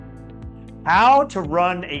How to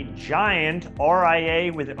run a giant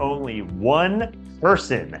RIA with only one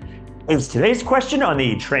person is today's question on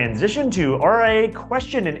the Transition to RIA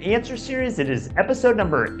question and answer series. It is episode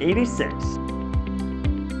number 86.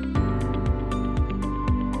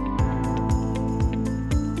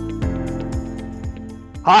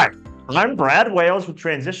 Hi, I'm Brad Wales with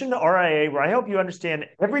Transition to RIA, where I help you understand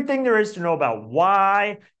everything there is to know about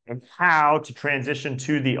why and how to transition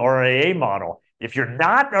to the RIA model. If you're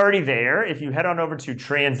not already there, if you head on over to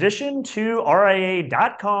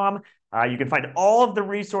transitiontoria.com, you can find all of the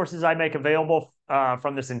resources I make available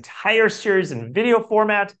from this entire series in video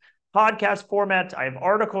format, podcast format. I have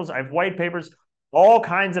articles, I have white papers, all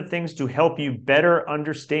kinds of things to help you better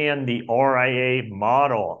understand the RIA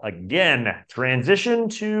model. Again,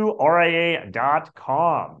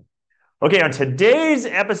 transitiontoria.com. Okay, on today's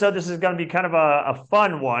episode, this is going to be kind of a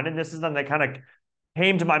fun one, and this is something that kind of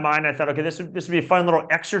came to my mind. I thought, okay, this would be a fun little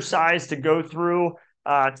exercise to go through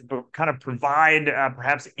to kind of provide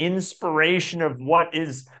perhaps inspiration of what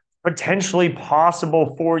is potentially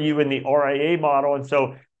possible for you in the RIA model. And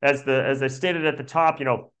so, as I stated at the top,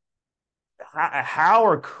 how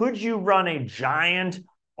or could you run a giant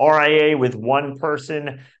RIA with one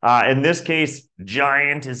person? In this case,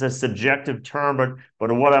 giant is a subjective term, but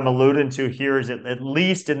what I'm alluding to here is at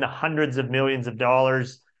least in the hundreds of millions of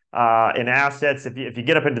dollars in assets. If you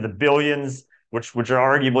get up into the billions, which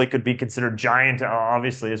are arguably could be considered giant,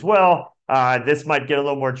 obviously as well, this might get a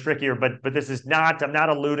little more trickier. But this is not. I'm not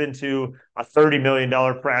alluding to a $30 million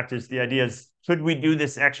practice. The idea is, could we do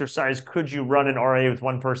this exercise? Could you run an RIA with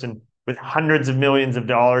one person with hundreds of millions of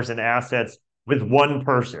dollars in assets with one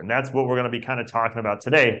person? That's what we're going to be kind of talking about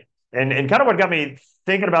today. And kind of what got me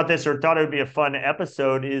thinking about this, or thought it would be a fun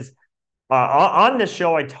episode, is on this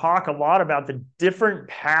show, I talk a lot about the different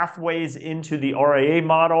pathways into the RIA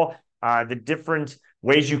model, the different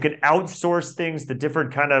ways you can outsource things, the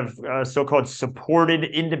different kind of so-called supported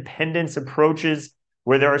independence approaches,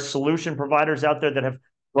 where there are solution providers out there that have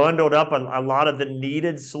bundled up a lot of the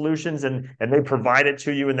needed solutions, and they provide it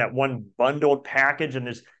to you in that one bundled package. And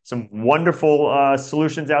there's some wonderful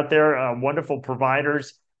solutions out there, wonderful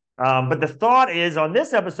providers. But the thought is, on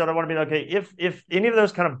this episode, I want to be okay, if any of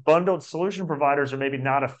those kind of bundled solution providers are maybe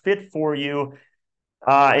not a fit for you,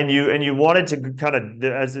 and you wanted to kind of,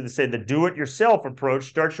 as they say, the do-it-yourself approach,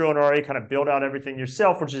 start your own RIA, kind of build out everything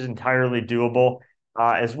yourself, which is entirely doable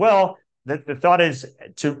as well. The thought is,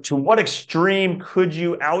 to what extreme could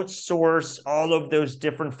you outsource all of those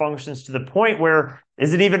different functions, to the point where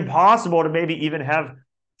is it even possible to maybe even have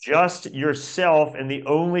just yourself, and the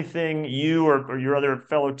only thing you or your other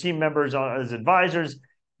fellow team members as advisors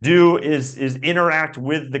do is interact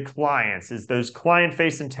with the clients, is those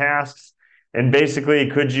client-facing tasks? And basically,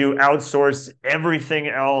 could you outsource everything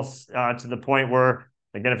else to the point where,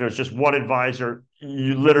 again, if it was just one advisor,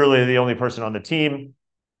 you literally are the only person on the team?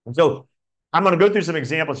 And so I'm going to go through some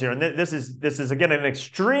examples here. And this is again, an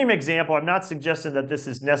extreme example. I'm not suggesting that this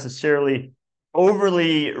is necessarily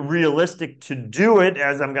overly realistic to do it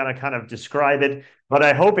as I'm going to kind of describe it, but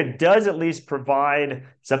I hope it does at least provide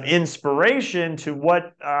some inspiration to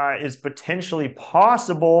what is potentially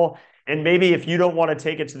possible. And maybe if you don't want to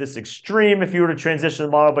take it to this extreme, if you were to transition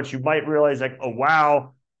the model, but you might realize, like, oh,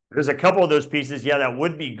 wow, there's a couple of those pieces. Yeah, that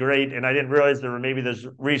would be great. And I didn't realize there were maybe those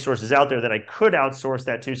resources out there that I could outsource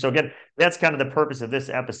that to. So again, that's kind of the purpose of this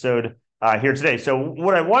episode here today. So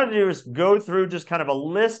what I want to do is go through just kind of a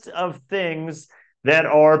list of things that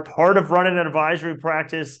are part of running an advisory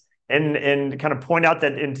practice, and kind of point out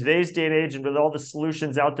that in today's day and age, and with all the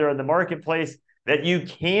solutions out there in the marketplace, that you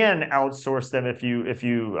can outsource them if you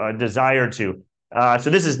desire to.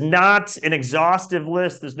 So this is not an exhaustive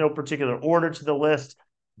list. There's no particular order to the list.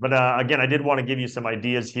 But again, I did want to give you some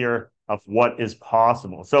ideas here of what is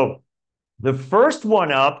possible. So the first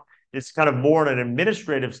one up is kind of more on an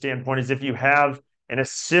administrative standpoint, is if you have an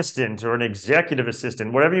assistant or an executive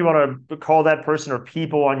assistant, whatever you want to call that person, or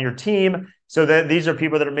people on your team. So that these are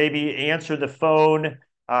people that maybe answer the phone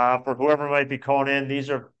for whoever might be calling in. These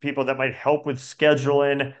are people that might help with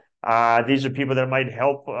scheduling. These are people that might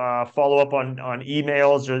help follow up on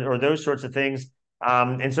emails or those sorts of things.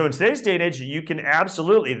 And so in today's day and age, you can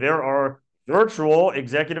absolutely, there are virtual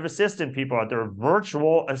executive assistant people out there,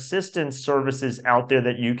 virtual assistant services out there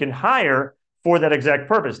that you can hire for that exact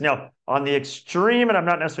purpose. Now, on the extreme, and I'm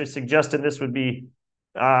not necessarily suggesting this would be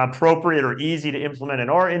appropriate or easy to implement in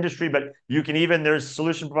our industry, but you can even, there's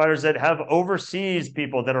solution providers that have overseas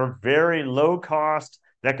people that are very low cost,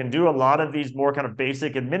 that can do a lot of these more kind of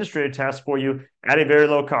basic administrative tasks for you at a very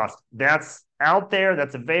low cost. That's out there,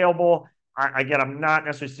 that's available. again, I'm not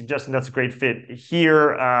necessarily suggesting that's a great fit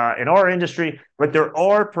here in our industry, but there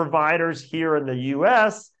are providers here in the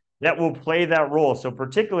US that will play that role. So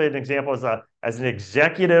particularly an example as an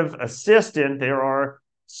executive assistant, there are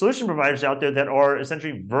solution providers out there that are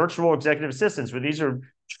essentially virtual executive assistants, where these are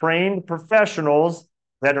trained professionals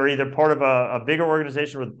that are either part of a bigger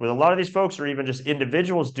organization with a lot of these folks, or even just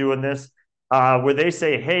individuals doing this, where they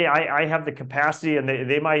say, hey, I have the capacity, and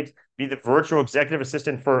they might be the virtual executive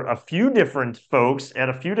assistant for a few different folks at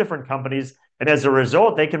a few different companies. And as a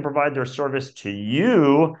result, they can provide their service to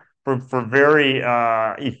you for very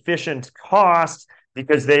efficient costs,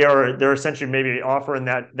 because they're essentially maybe offering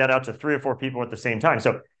that out to 3 or 4 people at the same time.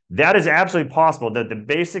 So that is absolutely possible. The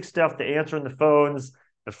basic stuff, the answering the phones,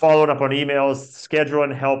 the following up on emails,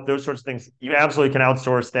 scheduling help, those sorts of things, you absolutely can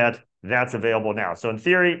outsource that. That's available now. So in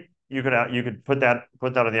theory, you could put that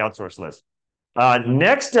on the outsource list.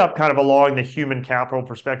 Next up, kind of along the human capital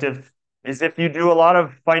perspective, is if you do a lot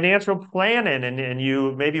of financial planning and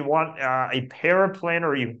you maybe want a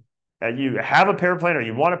paraplanner, you have a paraplanner,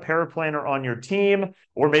 you want a paraplanner on your team,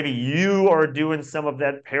 or maybe you are doing some of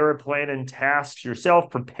that paraplanning tasks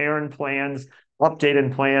yourself, preparing plans,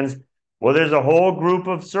 updating plans. Well, there's a whole group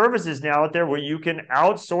of services now out there where you can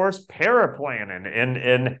outsource paraplanning,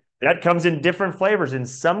 and that comes in different flavors. In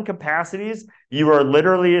some capacities, you are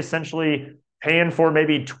literally essentially paying for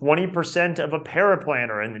maybe 20% of a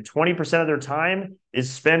paraplanner, and 20% of their time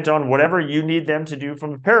is spent on whatever you need them to do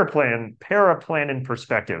from a paraplanning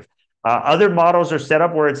perspective. Other models are set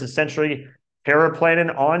up where it's essentially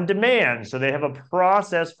paraplanning on demand. So they have a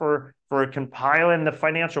process for compiling the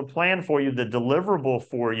financial plan for you, the deliverable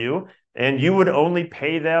for you, and you would only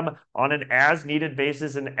pay them on an as-needed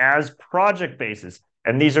basis and as-project basis.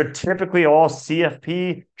 And these are typically all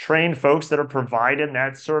CFP trained folks that are providing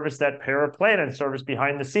that service, that paraplanning service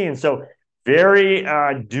behind the scenes. So very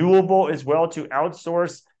doable as well to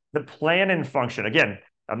outsource the planning function. Again,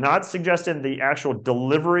 I'm not suggesting the actual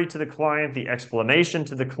delivery to the client, the explanation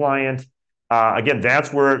to the client. Again,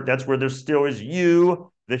 that's where there still is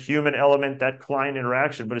you, the human element, that client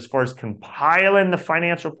interaction. But as far as compiling the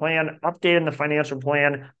financial plan, updating the financial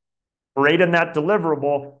plan, creating that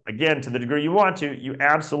deliverable, again, to the degree you want to, you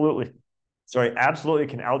absolutely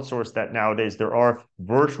can outsource that nowadays. There are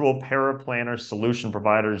virtual paraplanner solution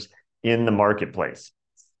providers in the marketplace.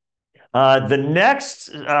 The next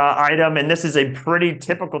item, and this is a pretty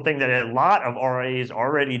typical thing that a lot of RIAs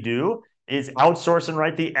already do, is outsourcing,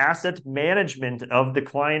 right, the asset management of the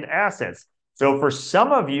client assets. So for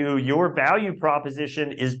some of you, your value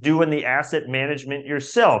proposition is doing the asset management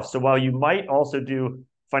yourself. So while you might also do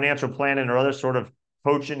financial planning or other sort of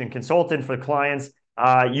coaching and consulting for clients,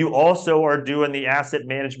 you also are doing the asset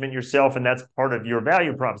management yourself, and that's part of your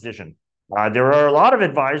value proposition. There are a lot of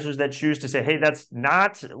advisors that choose to say, hey, that's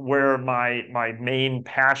not where my main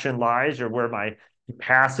passion lies, or where my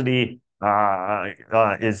capacity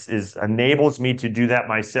enables me to do that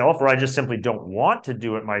myself, or I just simply don't want to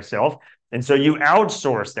do it myself. And so you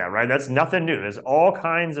outsource that, right? That's nothing new. There's all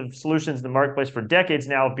kinds of solutions in the marketplace for decades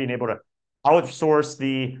now of being able to outsource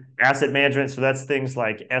the asset management. So that's things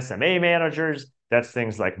like SMA managers, that's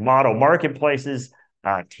things like model marketplaces,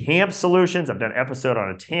 TAMP solutions. I've done an episode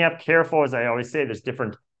on a TAMP. Careful, as I always say, there's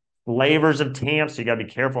different flavors of TAMP, so you got to be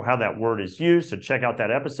careful how that word is used. So check out that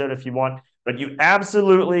episode if you want. But you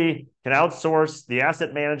absolutely can outsource the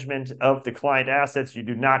asset management of the client assets. You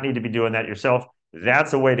do not need to be doing that yourself.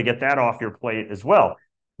 That's a way to get that off your plate as well.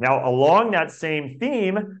 Now, along that same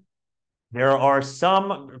theme, there are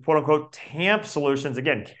some quote unquote TAMP solutions.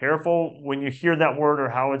 Again, careful when you hear that word or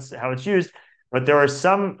how it's used, but there are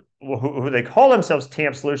some who they call themselves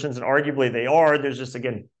TAMP solutions, and arguably they are. There's just,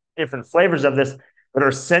 again, different flavors of this, but are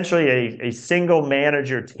essentially a single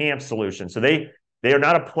manager TAMP solution. So they are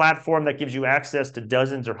not a platform that gives you access to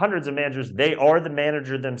dozens or hundreds of managers. They are the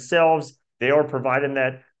manager themselves. They are providing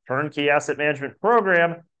that turnkey asset management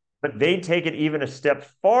program, but they take it even a step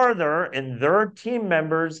farther, and their team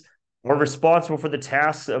members are responsible for the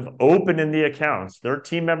tasks of opening the accounts. Their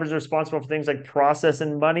team members are responsible for things like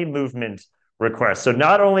processing money movement requests. So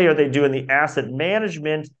not only are they doing the asset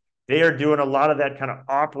management, they are doing a lot of that kind of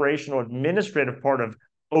operational administrative part of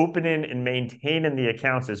opening and maintaining the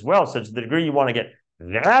accounts as well. So to the degree you want to get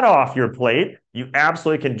that off your plate, you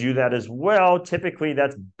absolutely can do that as well. Typically,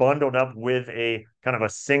 that's bundled up with a kind of a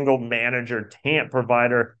single manager TAMP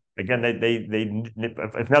provider. Again, they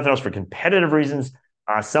if nothing else, for competitive reasons,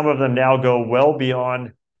 some of them now go well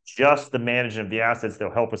beyond just the management of the assets.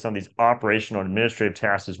 They'll help with some of these operational and administrative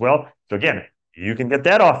tasks as well. So again, you can get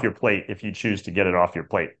that off your plate if you choose to get it off your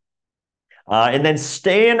plate. And then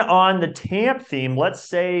staying on the TAMP theme, let's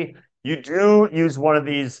say you do use one of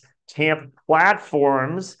these Tamp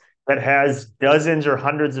platforms that has dozens or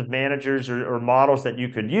hundreds of managers or models that you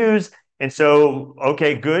could use. And so,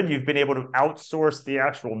 okay, good. You've been able to outsource the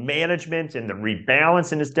actual management, and the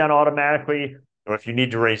rebalancing is done automatically. Or if you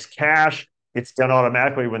need to raise cash, it's done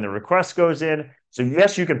automatically when the request goes in. So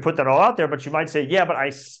yes, you can put that all out there, but you might say, yeah, but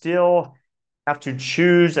I still have to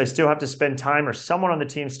choose. I still have to spend time, or someone on the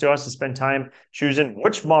team still has to spend time choosing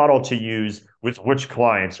which model to use with which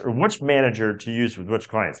clients, or which manager to use with which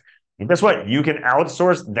clients. And guess what? You can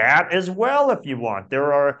outsource that as well if you want.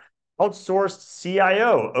 There are outsourced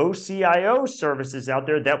CIO, OCIO services out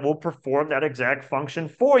there that will perform that exact function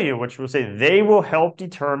for you, which will say they will help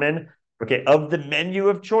determine, okay, of the menu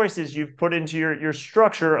of choices you've put into your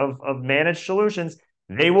structure of managed solutions,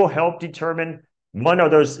 they will help determine one of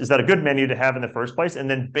those, is that a good menu to have in the first place? And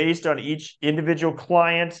then based on each individual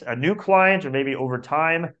client, a new client, or maybe over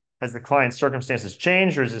time, has the client's circumstances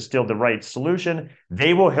changed, or is it still the right solution?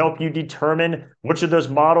 They will help you determine which of those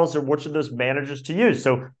models or which of those managers to use.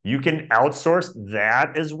 So you can outsource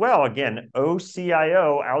that as well. Again,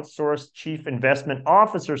 OCIO, Outsourced Chief Investment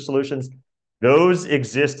Officer Solutions, those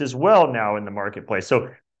exist as well now in the marketplace. So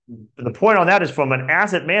the point on that is, from an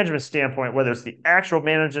asset management standpoint, whether it's the actual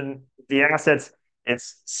managing the assets,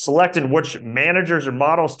 it's selecting which managers or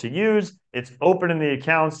models to use, it's opening the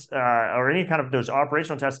accounts, or any kind of those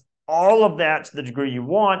operational tests, all of that to the degree you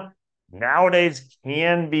want nowadays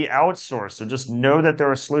can be outsourced. So just know that there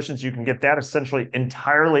are solutions you can get that essentially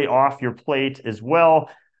entirely off your plate as well.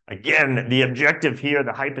 Again, the objective here,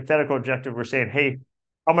 the hypothetical objective, we're saying, hey,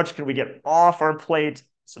 how much can we get off our plate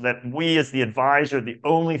so that we, as the advisor, the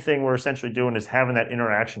only thing we're essentially doing is having that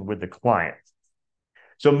interaction with the client.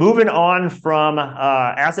 So moving on from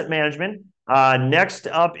asset management, next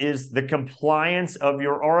up is the compliance of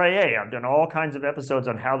your RIA. I've done all kinds of episodes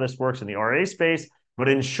on how this works in the RIA space, but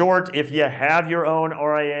in short, if you have your own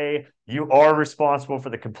RIA, you are responsible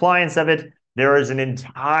for the compliance of it. There is an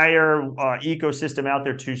entire ecosystem out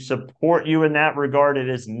there to support you in that regard. It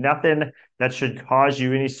is nothing that should cause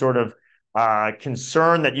you any sort of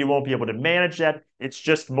concern that you won't be able to manage that. It's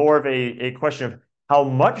just more of a question of how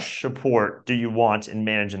much support do you want in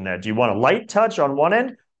managing that? Do you want a light touch on one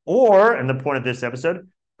end? Or, and the point of this episode,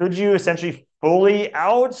 could you essentially fully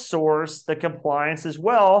outsource the compliance as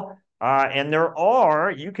well? And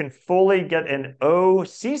you can fully get an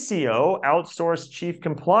OCCO, Outsourced Chief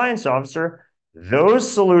Compliance Officer. Those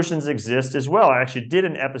solutions exist as well. I actually did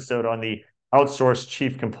an episode on the Outsourced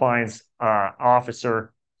Chief Compliance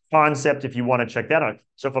Officer concept if you want to check that out.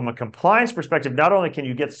 So from a compliance perspective, not only can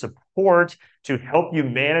you get support to help you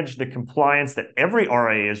manage the compliance that every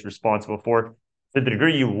RIA is responsible for, to the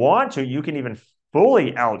degree you want to, you can even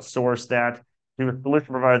fully outsource that to a solution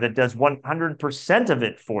provider that does 100% of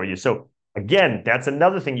it for you. So again, that's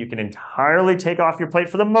another thing you can entirely take off your plate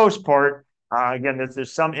for the most part. Again,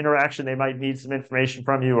 there's some interaction. They might need some information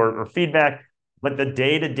from you or feedback, but the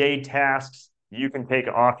day-to-day tasks you can take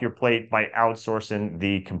off your plate by outsourcing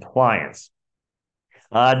the compliance.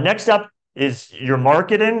 Next up is your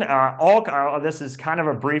marketing. This is kind of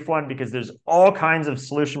a brief one because there's all kinds of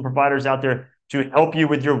solution providers out there to help you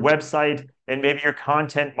with your website and maybe your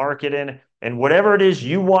content marketing and whatever it is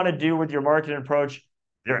you want to do with your marketing approach.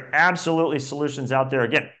 There are absolutely solutions out there.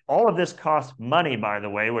 Again, all of this costs money, by the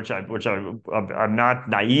way, which I'm not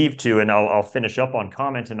naive to, and I'll finish up on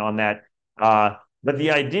commenting on that. But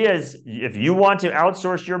the idea is, if you want to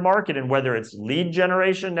outsource your marketing, whether it's lead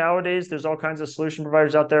generation nowadays, there's all kinds of solution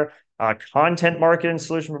providers out there, content marketing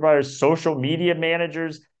solution providers, social media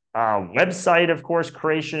managers, website, of course,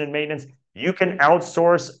 creation and maintenance. You can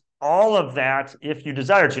outsource all of that if you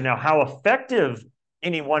desire to. Now, how effective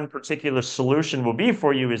any one particular solution will be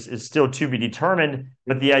for you is still to be determined.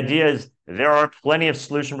 But the idea is there are plenty of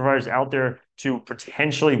solution providers out there to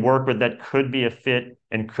potentially work with that could be a fit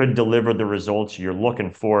and could deliver the results you're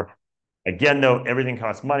looking for. Again, though, everything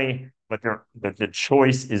costs money, but the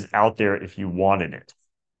choice is out there if you wanted it.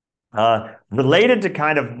 Related to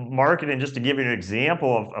kind of marketing, just to give you an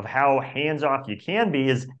example of how hands-off you can be,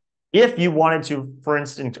 is if you wanted to, for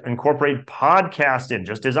instance, incorporate podcasting,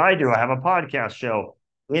 just as I do, I have a podcast show,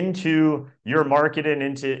 into your marketing,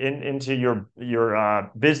 into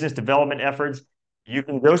your business development efforts, you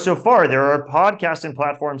can go so far. There are podcasting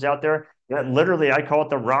platforms out there that literally, I call it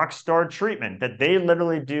the rock star treatment, that they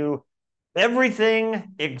literally do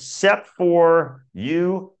everything except for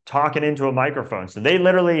you talking into a microphone. So they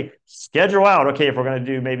literally schedule out, okay, if we're going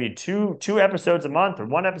to do maybe two episodes a month or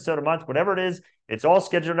one episode a month, whatever it is, it's all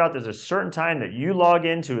scheduled out. There's a certain time that you log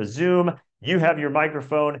into a Zoom, you have your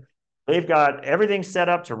microphone, They've got everything set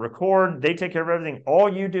up to record. They take care of everything.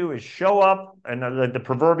 All you do is show up and the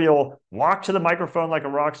proverbial walk to the microphone like a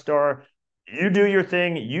rock star. You do your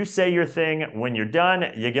thing. You say your thing. When you're done,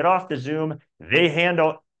 you get off the Zoom. They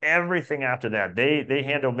handle everything after that. They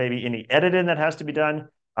handle maybe any editing that has to be done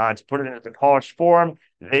to put it into the polished form.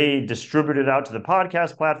 They distribute it out to the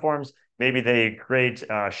podcast platforms. Maybe they create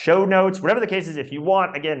show notes, whatever the case is. If you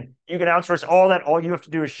want, again, you can outsource all that. All you have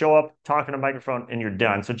to do is show up, talk on a microphone, and you're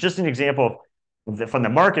done. So just an example from the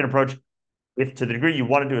market approach, if to the degree you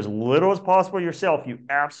want to do as little as possible yourself, you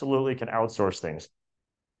absolutely can outsource things.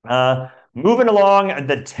 Moving along,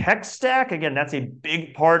 the tech stack, again, that's a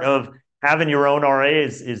big part of having your own RA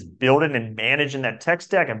is building and managing that tech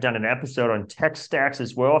stack. I've done an episode on tech stacks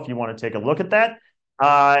as well, if you want to take a look at that.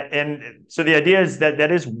 And so the idea is that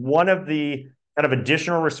that is one of the kind of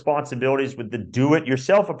additional responsibilities with the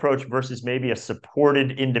do-it-yourself approach versus maybe a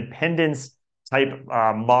supported independence type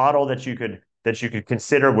model that you could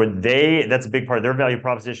consider where that's a big part of their value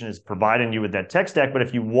proposition is providing you with that tech stack. But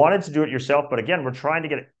if you wanted to do it yourself, but again, we're trying to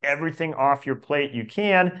get everything off your plate, you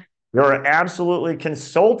can. There are absolutely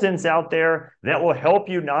consultants out there that will help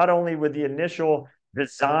you not only with the initial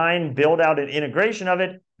design, build out, and integration of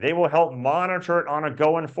it. They will help monitor it on a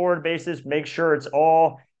going forward basis, make sure it's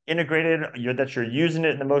all integrated, that you're using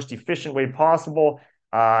it in the most efficient way possible,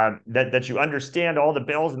 that you understand all the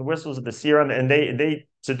bells and whistles of the CRM, and they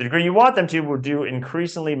to the degree you want them to, will do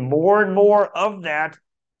increasingly more and more of that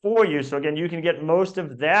for you. So again, you can get most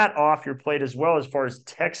of that off your plate as well as far as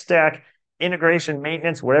tech stack, integration,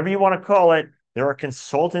 maintenance, whatever you want to call it. There are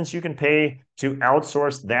consultants you can pay to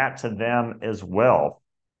outsource that to them as well.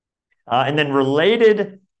 And then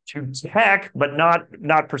related to tech, but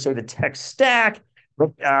not per se the tech stack,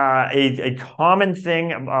 but a common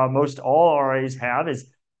thing most all RAs have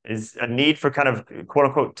is a need for kind of quote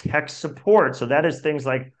unquote tech support. So that is things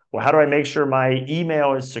like, well, how do I make sure my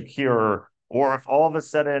email is secure? Or if all of a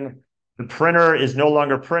sudden the printer is no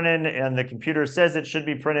longer printing and the computer says it should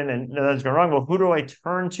be printing and nothing's going wrong, well, who do I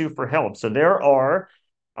turn to for help? So there are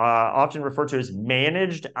often referred to as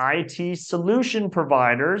managed IT solution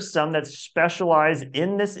providers, some that specialize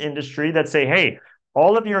in this industry that say, hey,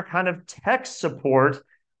 all of your kind of tech support,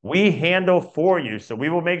 we handle for you. So we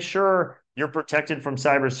will make sure you're protected from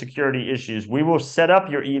cybersecurity issues. We will set up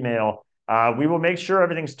your email. We will make sure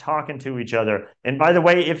everything's talking to each other. And by the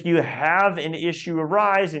way, if you have an issue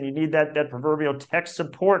arise and you need that proverbial tech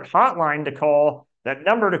support hotline to call, that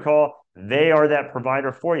number to call, they are that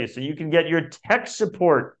provider for you. So you can get your tech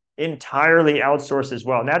support entirely outsourced as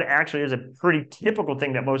well. And that actually is a pretty typical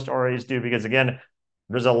thing that most RAs do because, again,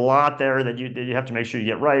 there's a lot there that you have to make sure you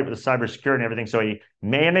get right with the cybersecurity and everything. So a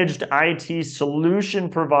managed IT solution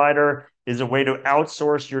provider is a way to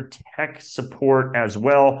outsource your tech support as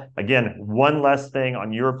well. Again, one less thing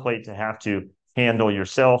on your plate to have to handle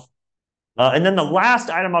yourself. And then the last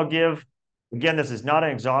item I'll give, again, this is not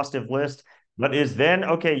an exhaustive list, but is then,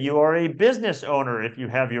 okay, you are a business owner if you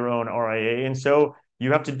have your own RIA. And so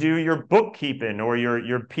you have to do your bookkeeping or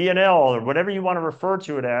your P&L or whatever you want to refer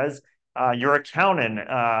to it as, your accountant.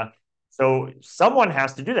 So someone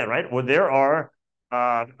has to do that, right? Well, there are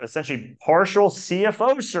essentially partial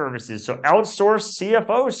CFO services, so outsourced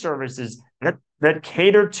CFO services that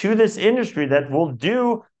cater to this industry that will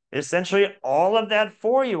do essentially all of that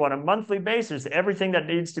for you on a monthly basis. Everything that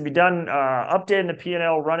needs to be done, updating the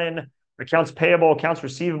P&L, running accounts payable, accounts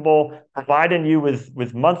receivable, providing you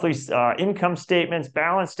with monthly income statements,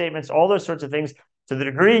 balance statements, all those sorts of things. To the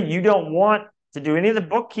degree you don't want to do any of the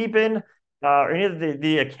bookkeeping or any of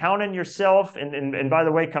the accounting yourself, and by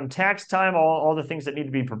the way, come tax time, all the things that need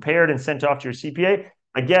to be prepared and sent off to your CPA.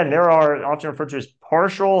 Again, there are often referred to as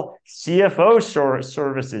partial CFO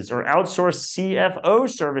services or outsourced CFO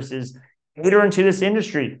services catering to this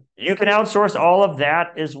industry. You can outsource all of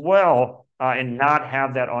that as well and not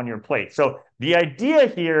have that on your plate. So the idea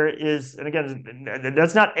here is, and again,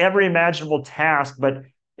 that's not every imaginable task, but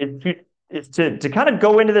it's to kind of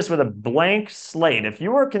go into this with a blank slate. If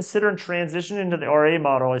you were considering transition into the RA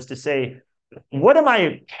model, is to say, what am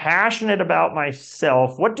I passionate about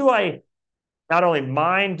myself? What do I not only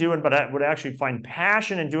mind doing, but I would actually find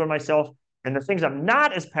passion in doing myself? And the things I'm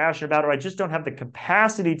not as passionate about, or I just don't have the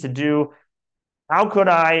capacity to do, how could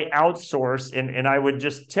I outsource? And I would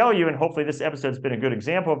just tell you, and hopefully this episode's been a good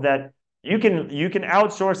example of that, you can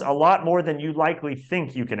outsource a lot more than you likely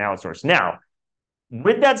think you can outsource. Now,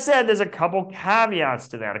 with that said, there's a couple caveats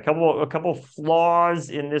to that, a couple flaws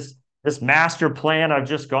in this master plan I've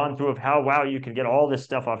just gone through of how, wow, you can get all this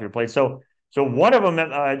stuff off your plate. So one of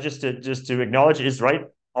them, just to acknowledge, is right.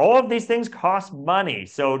 All of these things cost money,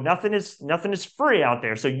 so nothing is free out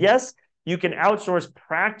there. So yes, you can outsource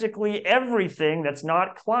practically everything that's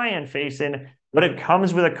not client facing, but it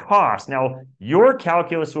comes with a cost. Now, your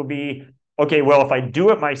calculus will be, okay, well, if I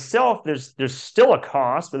do it myself, there's still a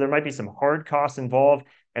cost, but there might be some hard costs involved.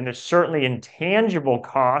 And there's certainly intangible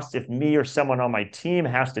costs if me or someone on my team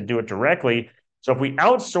has to do it directly. So if we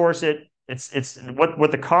outsource it, it's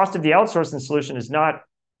what the cost of the outsourcing solution is not,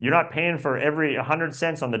 you're not paying for every 100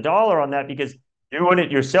 cents on the dollar on that, because doing it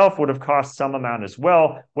yourself would have cost some amount as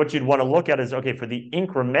well. What you'd want to look at is, okay, for the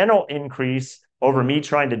incremental increase over me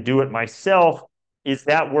trying to do it myself, is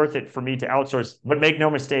that worth it for me to outsource? But make no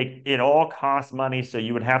mistake, it all costs money. So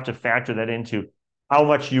you would have to factor that into how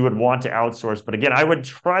much you would want to outsource. But again, I would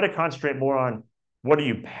try to concentrate more on what are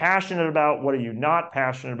you passionate about, what are you not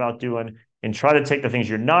passionate about doing, and try to take the things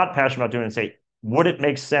you're not passionate about doing and say, would it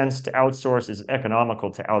make sense to outsource? Is it economical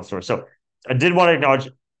to outsource? So I did want to acknowledge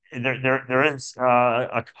there is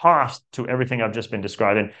a cost to everything I've just been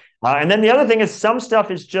describing. And then the other thing is some stuff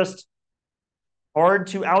is just hard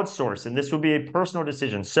to outsource, and this would be a personal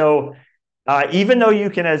decision. So even though you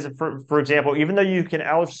can, for example, even though you can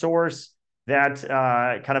outsource that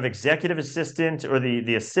kind of executive assistant or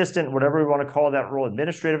the assistant, whatever we want to call that role,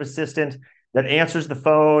 administrative assistant that answers the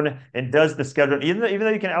phone and does the schedule, even though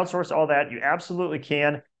you can outsource all that, you absolutely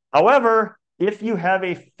can. However, if you have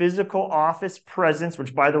a physical office presence,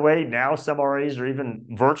 which by the way, now some RIAs are even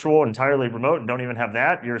virtual, entirely remote, and don't even have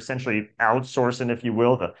that, you're essentially outsourcing, if you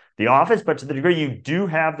will, the office. But to the degree you do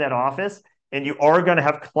have that office and you are going to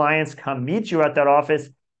have clients come meet you at that office,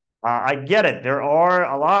 I get it. There are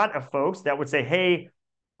a lot of folks that would say, hey,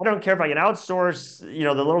 I don't care if I can outsource,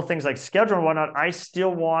 the little things like schedule and whatnot. I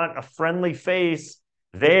still want a friendly face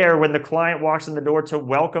there when the client walks in the door to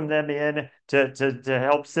welcome them in, to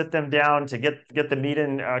help sit them down, to get the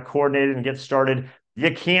meeting coordinated and get started.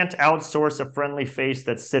 You can't outsource a friendly face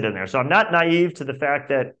that's sitting there. So I'm not naive to the fact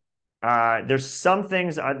that there's some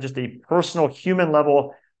things on just a personal human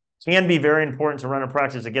level can be very important to run a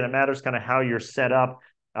practice. Again, it matters kind of how you're set up.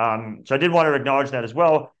 So I did want to acknowledge that as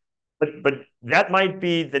well. But that might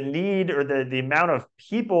be the need, or the amount of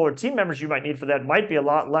people or team members you might need for that might be a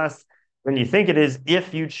lot less than you think it is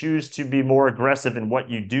if you choose to be more aggressive in what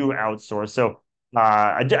you do outsource. So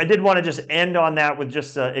I did want to just end on that with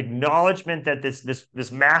just acknowledgement that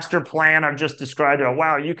this master plan I've just described,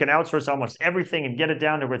 wow, you can outsource almost everything and get it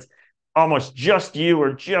down to where it's almost just you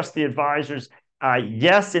or just the advisors.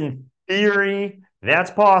 Yes, in theory, that's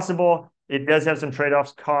possible. It does have some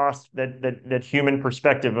trade-offs, costs, that human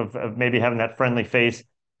perspective of maybe having that friendly face.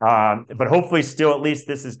 But hopefully still, at least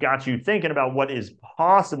this has got you thinking about what is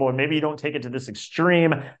possible. And maybe you don't take it to this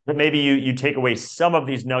extreme, but maybe you take away some of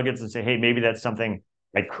these nuggets and say, hey, maybe that's something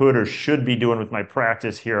I could or should be doing with my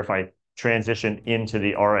practice here if I transition into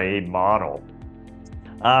the RIA model.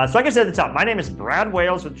 So like I said at the top, my name is Brad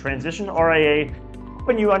Wales with Transition RIA.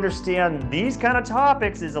 When you understand these kind of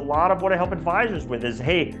topics is a lot of what I help advisors with is,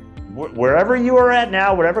 hey, wherever you are at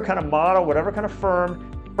now, whatever kind of model, whatever kind of firm,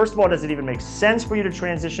 first of all, does it even make sense for you to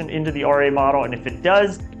transition into the RIA model? And if it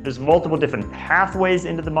does, there's multiple different pathways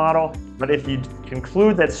into the model. But if you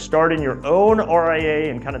conclude that starting your own RIA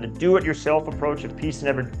and kind of the do-it-yourself approach of piecing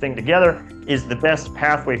everything together is the best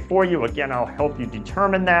pathway for you, again, I'll help you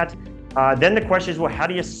determine that. Then the question is, well, how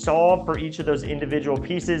do you solve for each of those individual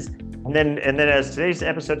pieces? And then as today's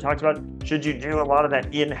episode talks about, should you do a lot of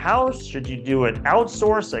that in-house? Should you do it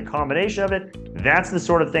outsource, a combination of it? That's the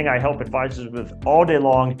sort of thing I help advisors with all day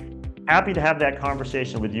long. Happy to have that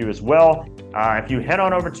conversation with you as well. If you head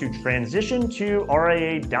on over to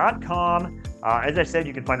transitiontoria.com, as I said,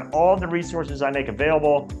 you can find all the resources I make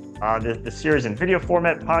available, the series in video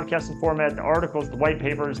format, podcasting format, the articles, the white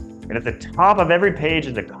papers, and at the top of every page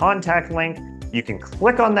is a contact link. You can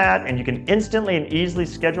click on that and you can instantly and easily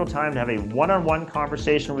schedule time to have a one-on-one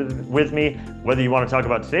conversation with me, whether you want to talk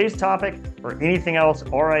about today's topic or anything else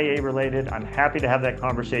RIA related. I'm happy to have that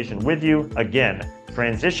conversation with you. Again,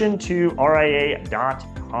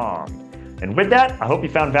 transitiontoria.com. And with that, I hope you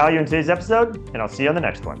found value in today's episode, and I'll see you on the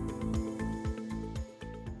next one.